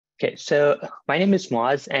Okay, so my name is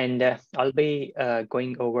Muaaz, and I'll be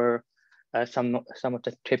going over some of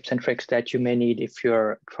the tips and tricks that you may need if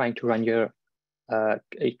you're trying to run your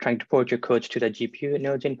trying to port your codes to the GPU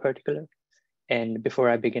nodes in particular. And before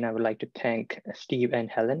I begin, I would like to thank Steve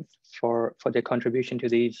and Helen for their contribution to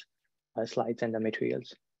these slides and the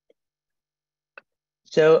materials.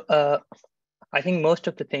 So I think most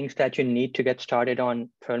of the things that you need to get started on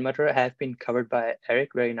Perlmutter have been covered by Eric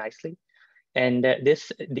very nicely. And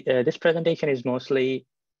this presentation is mostly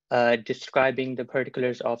describing the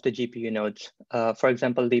particulars of the GPU nodes. For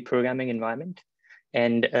example, the programming environment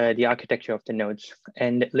and the architecture of the nodes.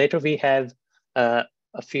 And later we have a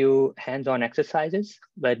few hands-on exercises,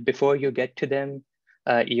 but before you get to them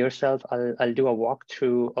yourself, I'll do a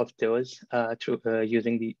walkthrough of those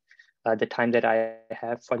using the time that I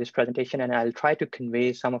have for this presentation, and I'll try to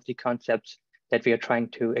convey some of the concepts that we are trying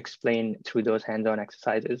to explain through those hands-on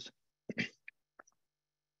exercises.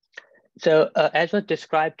 So as was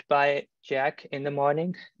described by Jack in the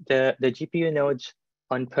morning, the GPU nodes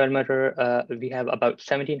on Perlmutter, we have about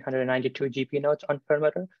 1,792 GPU nodes on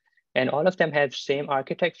Perlmutter, and all of them have same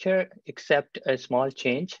architecture except a small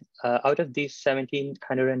change. Out of these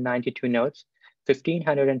 1,792 nodes,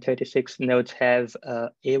 1,536 nodes have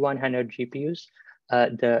A100 GPUs,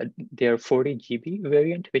 their 40 GB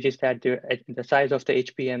variant, which is that the size of the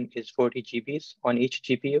HBM is 40 GBs on each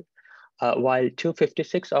GPU. While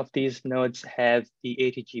 256 of these nodes have the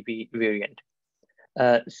 80 GB variant.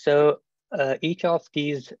 So each of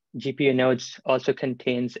these GPU nodes also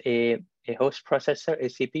contains a host processor, a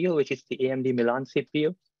CPU, which is the AMD Milan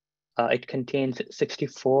CPU. It contains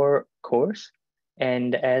 64 cores.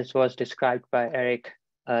 And as was described by Eric,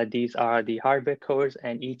 these are the hardware cores,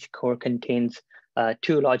 and each core contains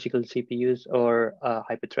 2 logical CPUs or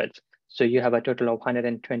hyperthreads. So you have a total of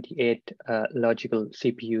 128 logical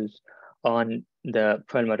CPUs on the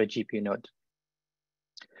Perlmutter GPU node.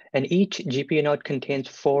 And each GPU node contains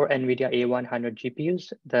 4 NVIDIA A100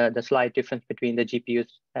 GPUs. The slight difference between the GPUs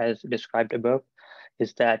as described above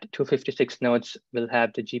is that 256 nodes will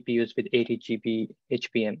have the GPUs with 80 GB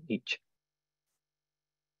HBM each.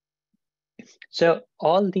 So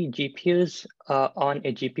all the GPUs on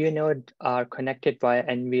a GPU node are connected via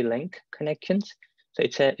NVLink connections. So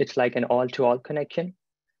it's like an all-to-all connection.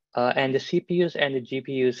 And the CPUs and the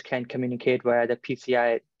GPUs can communicate via the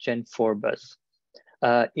PCI Gen 4 bus.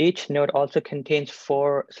 Each node also contains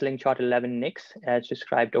 4 Slingshot 11 NICs as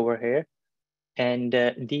described over here. And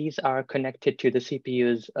these are connected to the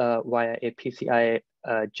CPUs via a PCI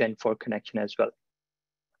Gen 4 connection as well.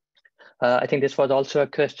 I think this was also a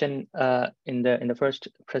question in the first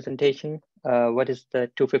presentation. What is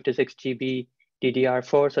the 256 GB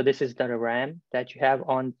DDR4? So this is the RAM that you have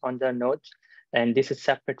on the nodes. And this is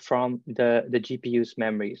separate from the GPU's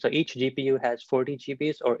memory. So each GPU has 40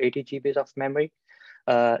 GBs or 80 GBs of memory.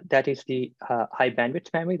 That is the high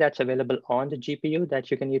bandwidth memory that's available on the GPU that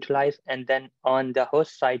you can utilize. And then on the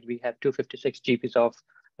host side, we have 256 GBs of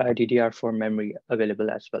DDR4 memory available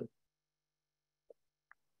as well.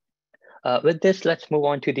 With this, let's move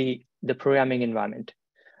on to the programming environment.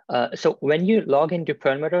 So when you log into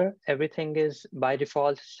Perlmutter, everything is by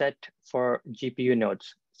default set for GPU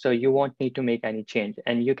nodes. So you won't need to make any change.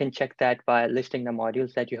 And you can check that by listing the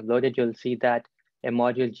modules that you have loaded. You'll see that a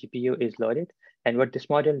module GPU is loaded. And what this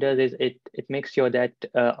module does is it makes sure that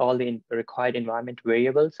all the required environment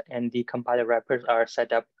variables and the compiler wrappers are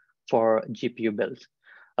set up for GPU builds.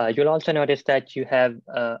 You'll also notice that you have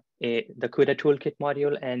the CUDA toolkit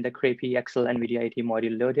module and the Crepey XL NVIDIA AT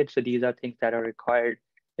module loaded. So these are things that are required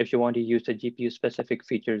if you want to use the GPU specific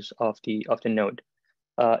features of the node.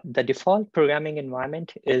 The default programming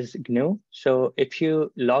environment is GNU. So if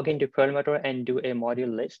you log into Perlmutter and do a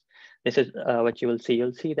module list, this is what you will see.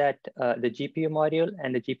 You'll see that the GPU module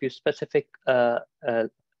and the GPU specific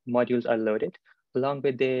modules are loaded along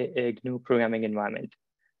with the GNU programming environment.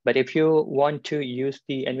 But if you want to use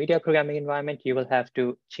the NVIDIA programming environment, you will have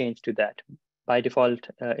to change to that. By default,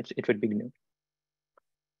 it would be GNU.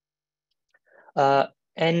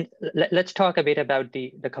 And let's talk a bit about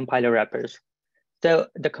the compiler wrappers. So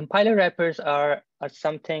the compiler wrappers are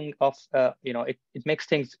something of, it makes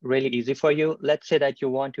things really easy for you. Let's say that you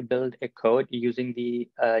want to build a code using the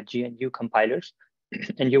GNU compilers,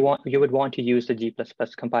 and you would want to use the G++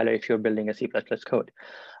 compiler if you're building a C++ code.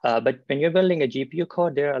 But when you're building a GPU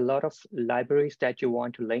code, there are a lot of libraries that you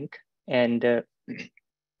want to link, and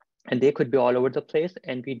they could be all over the place.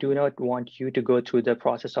 And we do not want you to go through the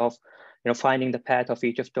process of finding the path of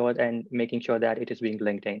each of those and making sure that it is being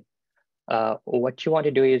linked in. What you want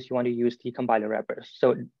to do is you want to use the compiler wrappers.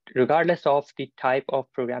 So regardless of the type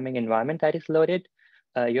of programming environment that is loaded,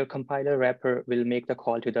 your compiler wrapper will make the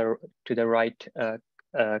call to the right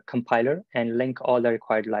compiler and link all the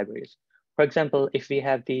required libraries. For example, if we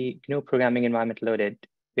have the GNU programming environment loaded,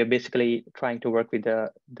 we're basically trying to work with the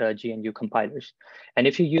GNU compilers. And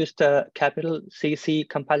if you use the capital CC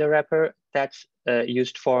compiler wrapper, that's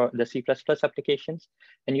used for the C++ applications,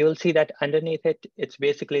 and you'll see that underneath it, it's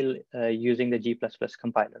basically using the G++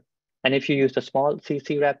 compiler. And if you use the small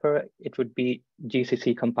CC wrapper, it would be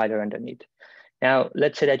GCC compiler underneath. Now,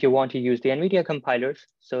 let's say that you want to use the NVIDIA compilers.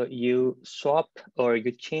 So you swap or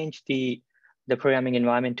you change the programming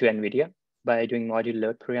environment to NVIDIA by doing module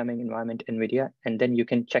load programming environment NVIDIA, and then you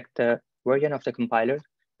can check the version of the compiler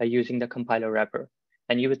by using the compiler wrapper.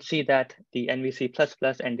 And you would see that the NVC++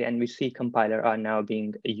 and the NVC compiler are now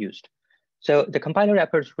being used. So the compiler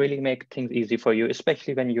wrappers really make things easy for you,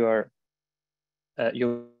 especially when you're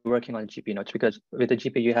working on GPU nodes, because with the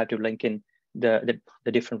GPU, you have to link in the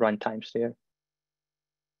different runtimes there.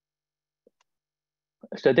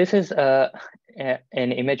 So this is an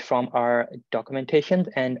image from our documentation,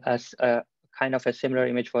 and kind of a similar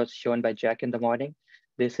image was shown by Jack in the morning.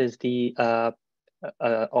 This is the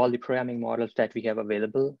all the programming models that we have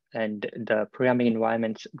available and the programming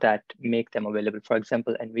environments that make them available. For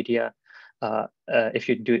example, NVIDIA, if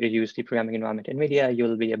you use the programming environment NVIDIA,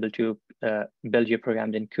 you'll be able to build your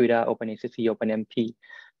programs in CUDA, OpenACC, OpenMP,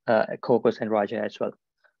 Cocos, and Raja as well.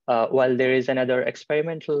 While there is another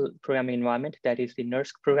experimental programming environment, that is the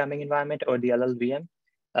NERSC programming environment, or the LLVM,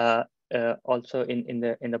 also in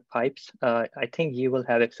the pipes. I think you will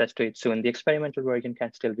have access to it soon. The experimental version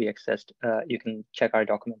can still be accessed. You can check our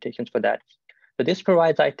documentations for that. So this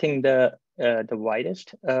provides, I think, the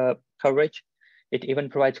widest coverage. It even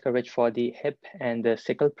provides coverage for the HIP and the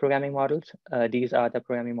SYCL programming models. These are the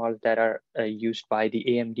programming models that are used by the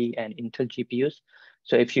AMD and Intel GPUs.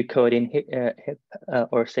 So if you code in HIP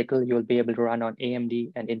or SYCL, you'll be able to run on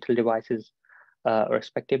AMD and Intel devices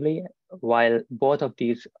respectively, while both of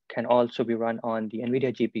these can also be run on the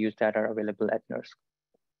NVIDIA GPUs that are available at NERSC.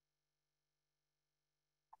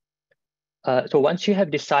 So once you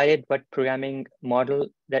have decided what programming model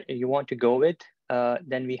that you want to go with,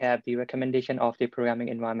 then we have the recommendation of the programming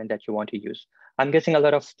environment that you want to use. I'm guessing a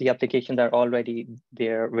lot of the applications are already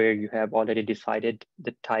there where you have already decided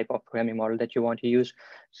the type of programming model that you want to use.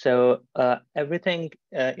 So everything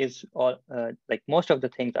is all, like most of the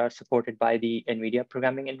things are supported by the NVIDIA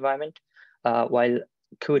programming environment, while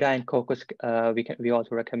CUDA and Cocos, we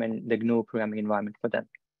also recommend the GNU programming environment for them.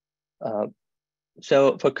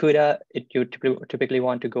 So for CUDA, you typically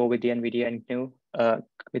want to go with the NVIDIA and GNU.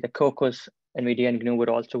 With the Cocos, NVIDIA and GNU would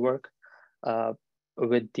also work.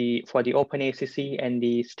 For the OpenACC and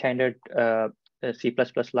the standard C++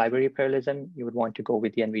 library parallelism, you would want to go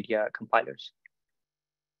with the NVIDIA compilers.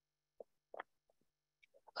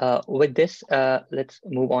 With this, let's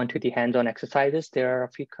move on to the hands-on exercises. There are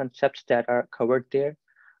a few concepts that are covered there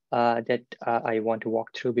that I want to walk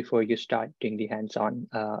through before you start doing the hands-on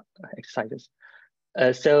exercises.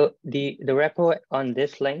 So the repo on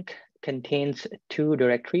this link contains two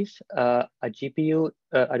directories, a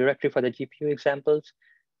directory for the GPU examples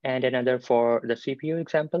and another for the CPU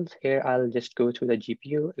examples. Here, I'll just go through the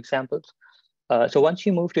GPU examples. So once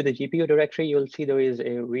you move to the GPU directory, you'll see there is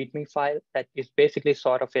a README file that is basically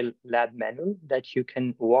sort of a lab manual that you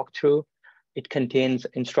can walk through. It contains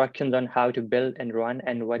instructions on how to build and run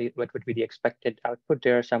and what would be the expected output.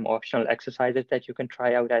 There are some optional exercises that you can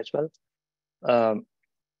try out as well.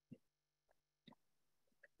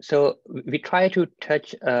 So we try to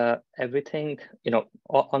touch everything,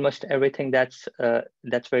 almost everything that's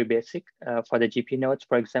very basic for the GPU nodes.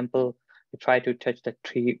 For example, we try to touch the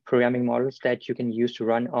 3 programming models that you can use to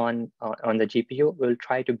run on the GPU. We'll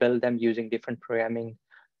try to build them using different programming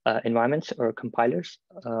environments or compilers.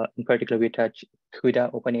 In particular, we touch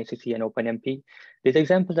CUDA, OpenACC, and OpenMP. These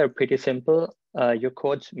examples are pretty simple. Your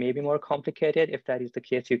codes may be more complicated. If that is the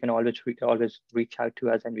case, you can always reach out to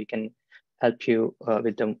us and we can help you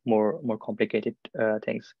with the more complicated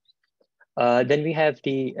things. Then we have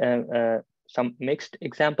some mixed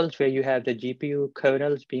examples where you have the GPU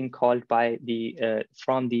kernels being called by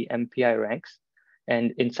from the MPI ranks.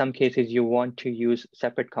 And in some cases, you want to use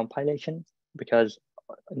separate compilation because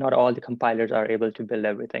not all the compilers are able to build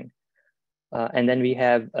everything. And then we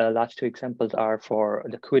have last 2 examples are for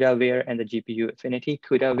the CUDA-ware and the GPU affinity.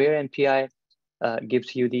 CUDA-ware MPI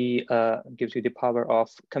gives you the power of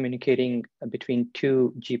communicating between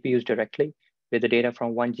 2 GPUs directly, where the data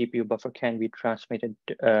from one GPU buffer can be transmitted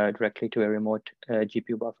directly to a remote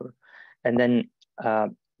GPU buffer. And then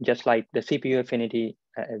just like the CPU affinity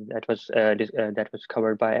that was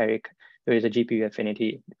covered by Eric, there is a GPU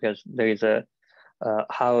affinity because there is a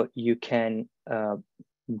how you can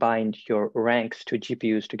bind your ranks to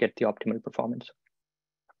GPUs to get the optimal performance.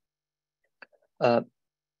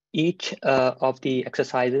 Each of the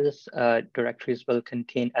exercises directories will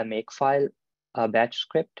contain a make file, a batch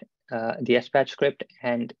script, the SBatch script,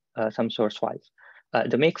 and some source files.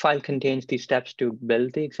 The make file contains the steps to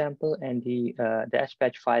build the example, and the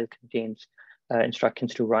SBatch file contains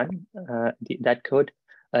instructions to run that code.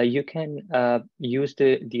 You can use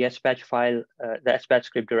the SBatch file, the SBatch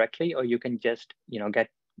script directly, or you can just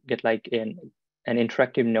get like an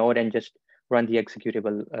interactive node and just run the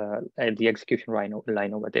executable, the execution line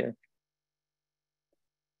over there.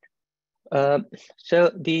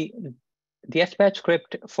 So the SBatch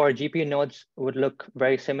script for GPU nodes would look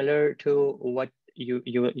very similar to what you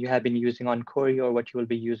have been using on Cori or what you will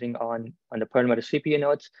be using on the Perlmutter CPU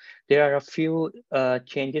nodes. There are a few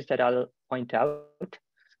changes that I'll point out.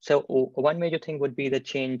 So one major thing would be the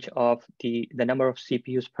change of the number of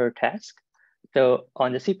CPUs per task. So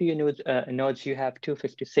on the CPU nodes, you have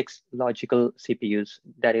 256 logical CPUs.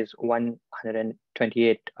 That is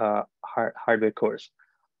 128 hardware cores.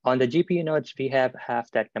 On the GPU nodes, we have half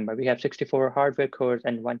that number. We have 64 hardware cores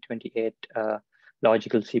and 128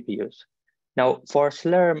 logical CPUs. Now for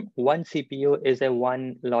Slurm, one CPU is a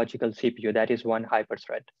one logical CPU, that is one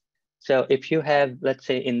hyperthread. So if you have, let's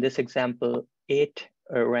say in this example, 8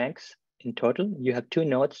 ranks in total, you have 2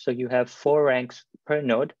 nodes, so you have 4 ranks per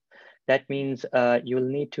node. That means you'll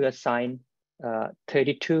need to assign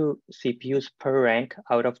 32 CPUs per rank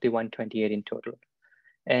out of the 128 in total.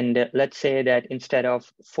 And let's say that instead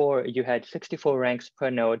of 4, you had 64 ranks per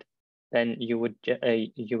node, then you would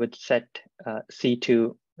set C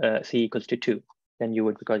equals to 2. Then you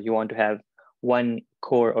would, because you want to have 1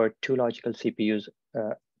 core or 2 logical CPUs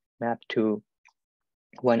mapped to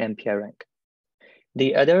 1 MPI rank.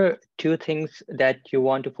 The other 2 things that you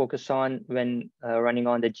want to focus on when running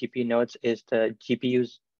on the GPU nodes is the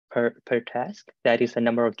GPUs per task. That is the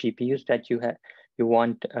number of GPUs that you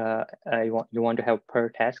want to have per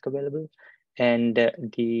task available, and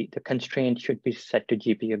the constraint should be set to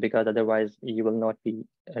GPU, because otherwise you will not be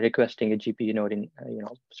requesting a GPU node in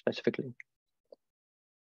specifically.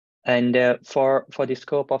 And for the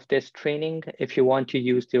scope of this training, if you want to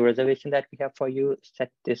use the reservation that we have for you,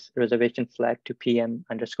 set this reservation flag to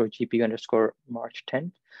PM_GPU_March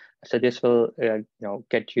 10th. So this will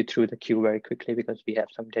get you through the queue very quickly, because we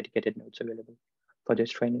have some dedicated nodes available for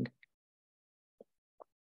this training.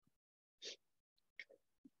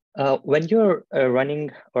 When you're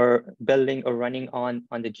running or building or running on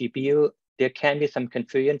the GPU, there can be some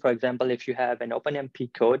confusion. For example, if you have an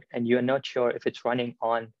OpenMP code and you're not sure if it's running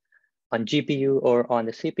on GPU or on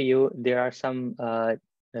the CPU, there are some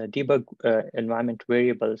debug environment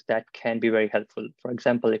variables that can be very helpful. For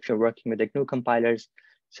example, if you're working with the GNU compilers,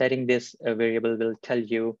 setting this variable will tell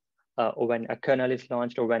you when a kernel is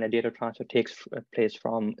launched or when a data transfer takes place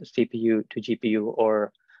from CPU to GPU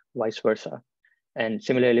or vice versa. And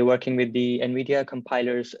similarly, working with the NVIDIA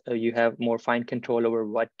compilers, you have more fine control over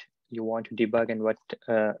what you want to debug and what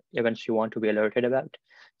events you want to be alerted about.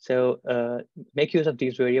 So make use of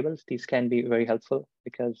these variables. These can be very helpful,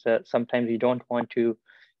 because sometimes you don't want to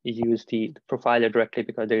use the profiler directly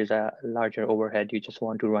because there is a larger overhead. You just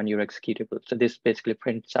want to run your executable. So this basically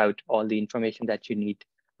prints out all the information that you need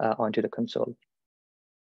onto the console.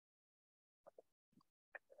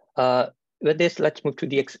 With this, let's move to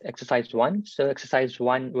the exercise 1. So exercise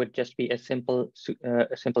 1 would just be a simple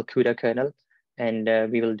CUDA kernel, and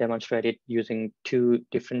we will demonstrate it using 2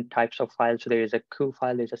 different types of files. So there is a CU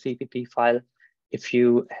file, there's a CPP file. If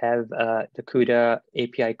you have the CUDA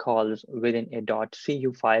API calls within a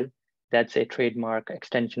 .cu file, that's a trademark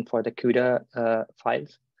extension for the CUDA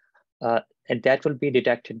files. And that will be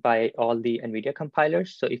detected by all the NVIDIA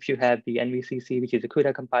compilers. So if you have the NVCC, which is a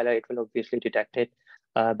CUDA compiler, it will obviously detect it.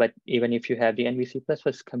 But even if you have the NVC++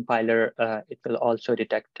 compiler, it will also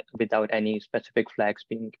detect without any specific flags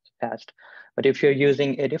being passed. But if you're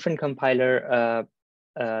using a different compiler,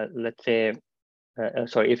 let's say,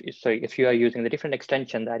 if you are using the different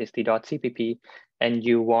extension, that is the .cpp, and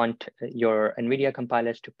you want your NVIDIA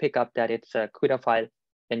compilers to pick up that it's a CUDA file,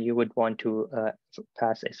 then you would want to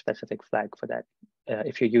pass a specific flag for that.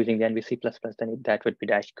 If you're using the NVC++, then that would be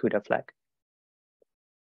 -CUDA flag.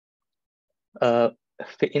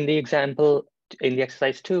 In the example, in the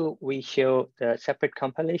exercise 2, we show the separate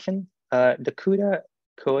compilation. The CUDA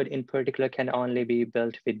code in particular can only be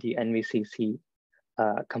built with the NVCC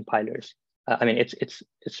compilers. I mean, it's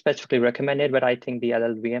specifically recommended, but I think the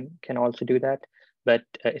LLVM can also do that. But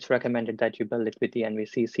it's recommended that you build it with the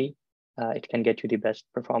NVCC. It can get you the best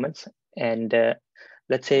performance. And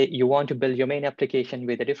let's say you want to build your main application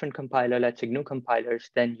with a different compiler, let's say GNU compilers,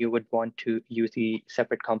 then you would want to use the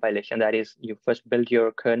separate compilation. That is, you first build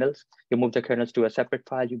your kernels, you move the kernels to a separate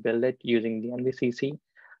file, you build it using the NVCC,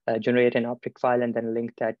 generate an object file, and then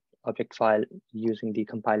link that object file using the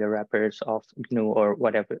compiler wrappers of GNU or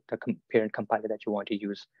whatever the parent compiler that you want to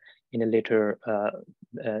use in a later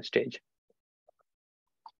stage.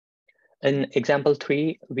 In example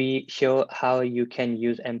 3, we show how you can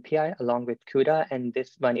use MPI along with CUDA, and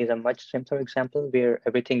this one is a much simpler example where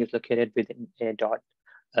everything is located within a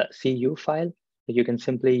 .cu file. You can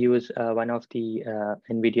simply use one of the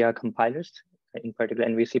NVIDIA compilers, in particular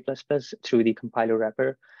NVC++, through the compiler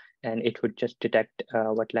wrapper, and it would just detect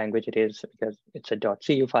what language it is because it's a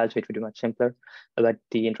 .cu file, so it would be much simpler. But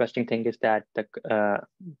the interesting thing is that the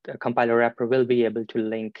compiler wrapper will be able to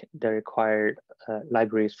link the required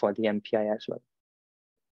libraries for the MPI as well.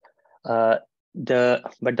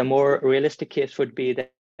 But the more realistic case would be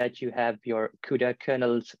that you have your CUDA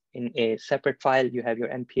kernels in a separate file, you have your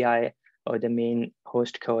MPI or the main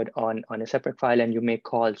host code on a separate file, and you make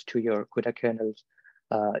calls to your CUDA kernels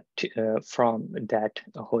from that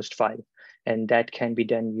host file, and that can be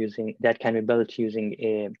done using built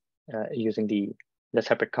using the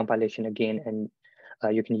separate compilation again, and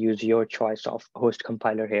you can use your choice of host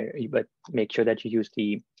compiler here, but make sure that you use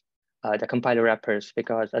the compiler wrappers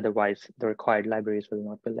because otherwise the required libraries will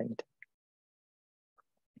not be linked.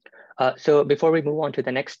 So before we move on to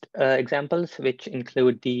the next examples, which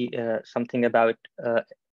include the something about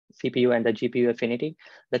CPU and the GPU affinity,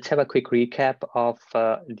 let's have a quick recap of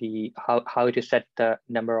how to set the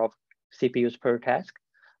number of CPUs per task.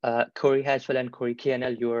 Cori Haswell and Cori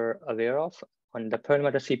KNL you're aware of. On the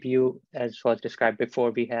Perlmutter CPU, as was described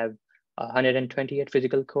before, we have 128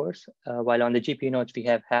 physical cores, while on the GPU nodes, we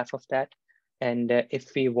have half of that. And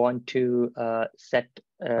if we want to set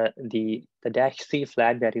the -C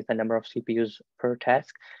flag, that is the number of CPUs per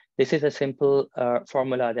task, this is a simple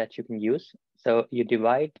formula that you can use. So you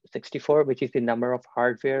divide 64, which is the number of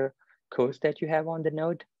hardware cores that you have on the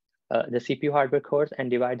node, the CPU hardware cores,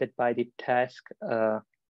 and divide it by the task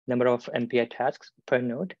number of MPI tasks per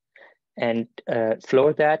node, and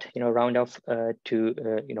floor that, round off to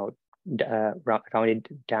round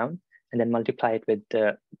it down, and then multiply it with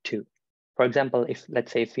 2. For example,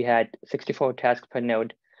 let's say if we had 64 tasks per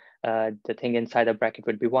node, the thing inside the bracket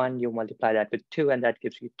would be 1. You multiply that with 2, and that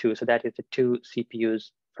gives you 2. So that is the 2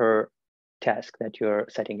 CPUs per task that you're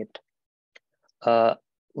setting it.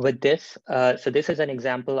 With this, so this is an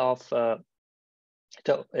example of,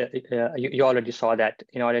 you already saw that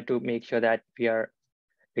in order to make sure that we're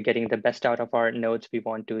getting the best out of our nodes, we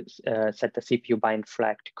want to set the CPU bind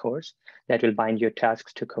flag to cores that will bind your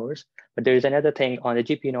tasks to cores. But there is another thing on the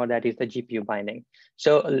GPU node, that is the GPU binding.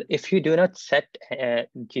 So if you do not set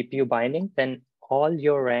GPU binding, then all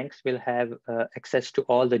your ranks will have access to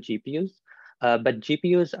all the GPUs. But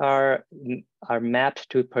GPUs are mapped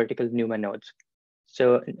to particular NUMA nodes.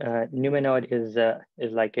 So NUMA node is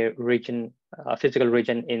like a region, a physical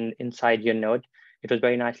region inside your node. It was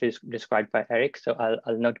very nicely described by Eric, so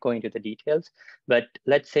I'll not go into the details. But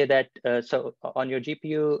let's say that so on your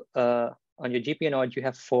GPU node, you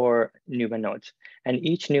have 4 NUMA nodes, and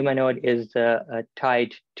each NUMA node is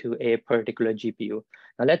tied to a particular GPU.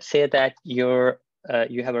 Now let's say that you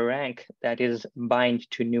have a rank that is bind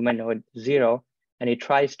to NUMA node 0, and it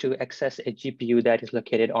tries to access a GPU that is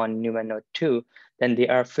located on NUMA node 2, then they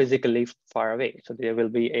are physically far away. So there will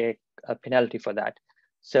be a penalty for that.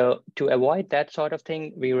 So to avoid that sort of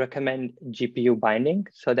thing, we recommend GPU binding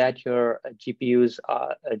so that your GPUs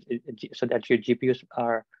are,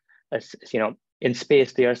 in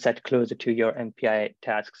space, they are set closer to your MPI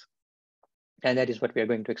tasks. And that is what we are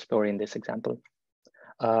going to explore in this example.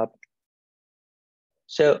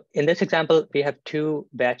 So in this example, we have 2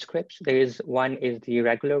 batch scripts. One is the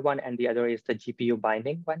regular one, and the other is the GPU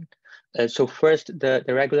binding one. So first, the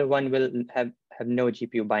regular one will have no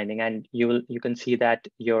GPU binding, and you can see that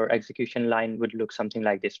your execution line would look something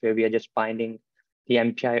like this, where we are just binding the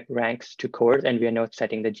MPI ranks to cores, and we are not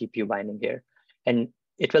setting the GPU binding here. And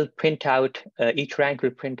it will print out, each rank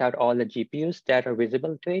will print out all the GPUs that are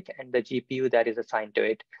visible to it and the GPU that is assigned to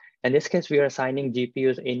it. In this case, we are assigning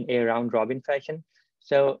GPUs in a round robin fashion.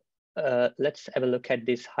 So let's have a look at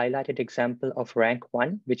this highlighted example of rank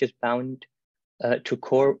 1, which is bound to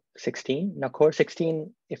core 16. Now core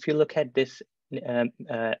 16, if you look at this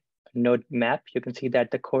node map, you can see that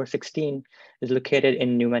the core 16 is located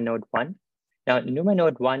in NUMA node 1. Now NUMA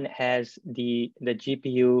node 1 has the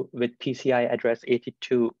GPU with PCI address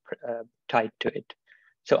 82 tied to it.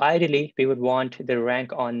 So ideally, we would want the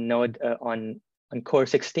rank on node on core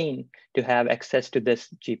 16 to have access to this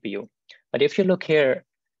GPU. But if you look here,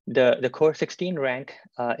 the Core 16 rank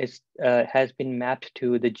has been mapped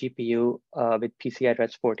to the GPU with PC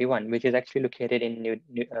address 41, which is actually located in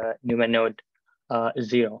NUMA node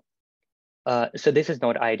 0. So this is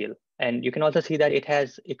not ideal. And you can also see that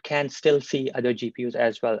it can still see other GPUs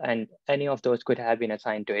as well, and any of those could have been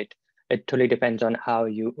assigned to it. It totally depends on how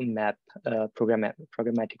you map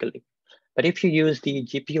programmatically. But if you use the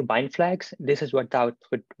GPU bind flags, this is what the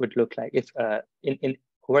output would look like. If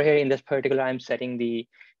over here in this particular, I'm setting the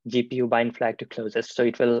GPU bind flag to closest, so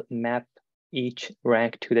it will map each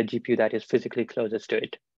rank to the GPU that is physically closest to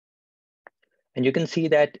it. And you can see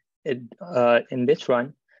that in this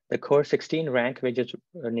run, the Core 16 rank, which is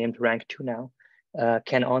named rank 2 now,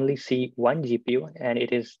 can only see one GPU, and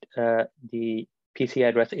it is the PC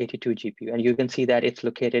address 82 GPU. And you can see that it's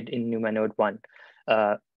located in NUMA node 1.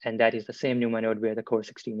 And that is the same NUMA node where the Core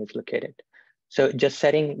 16 is located. So just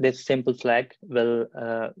setting this simple flag will,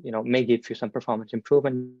 may give you some performance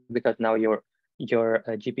improvement, because now your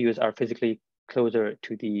GPUs are physically closer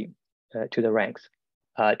to the ranks.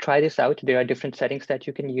 Try this out. There are different settings that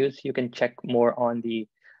you can use. You can check more on the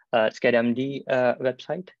SCADMD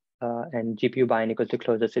website, and GPU bind equals to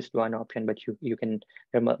closest is one option, but there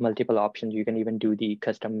are multiple options. You can even do the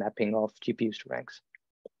custom mapping of GPUs to ranks.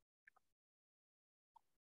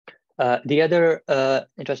 The other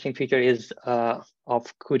interesting feature is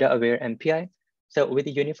of CUDA-aware MPI. So with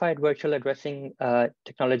the unified virtual addressing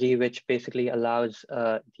technology, which basically allows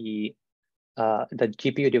the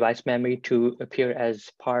GPU device memory to appear as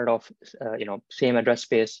part of same address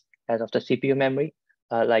space as of the CPU memory,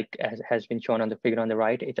 like as has been shown on the figure on the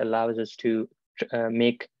right. It allows us to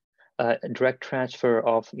make a direct transfer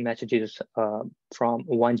of messages from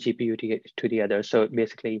one GPU to the other. So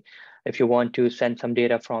basically, if you want to send some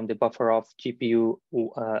data from the buffer of GPU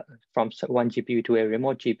from one GPU to a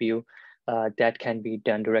remote GPU, that can be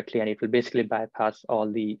done directly, and it will basically bypass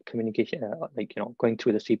all the communication, going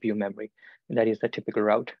through the CPU memory. And that is the typical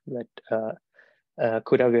route that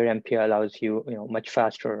CUDA-aware MPI allows you, much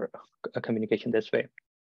faster communication this way.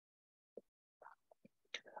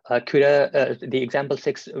 CUDA, the example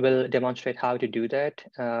 6 will demonstrate how to do that.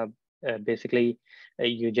 Basically,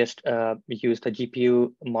 you just use the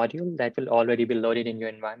GPU module that will already be loaded in your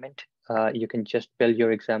environment. You can just build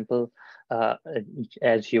your example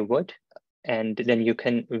as you would, and then you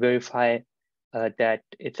can verify that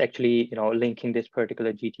it's actually linking this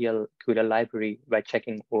particular GTL CUDA library by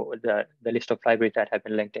checking the list of libraries that have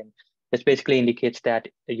been linked in. This basically indicates that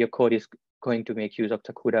your code is going to make use of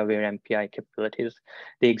the CUDA-aware MPI capabilities.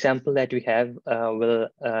 The example that we have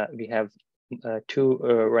we have two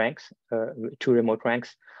ranks, two remote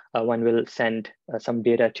ranks. One will send some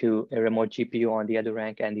data to a remote GPU on the other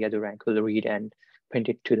rank, and the other rank will read and print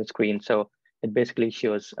it to the screen. So it basically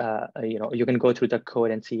shows, you can go through the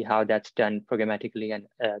code and see how that's done programmatically, and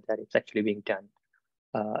that it's actually being done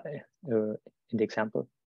in the example.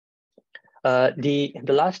 The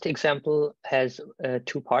last example has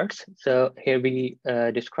two parts. So here we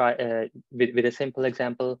describe, with a simple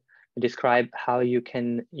example, describe how you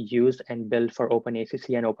can use and build for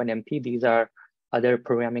OpenACC and OpenMP. These are other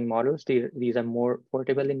programming models. These are more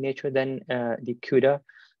portable in nature than the CUDA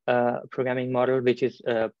programming model, which is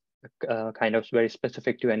kind of very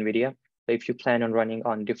specific to NVIDIA. So if you plan on running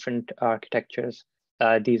on different architectures,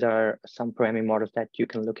 these are some programming models that you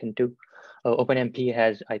can look into. OpenMP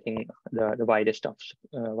has, I think, the widest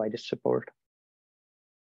support.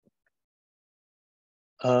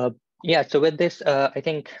 Yeah, so with this, I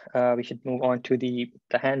think we should move on to the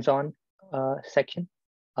hands-on section.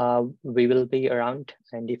 We will be around,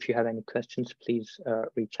 and if you have any questions, please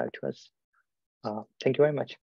reach out to us. Thank you very much.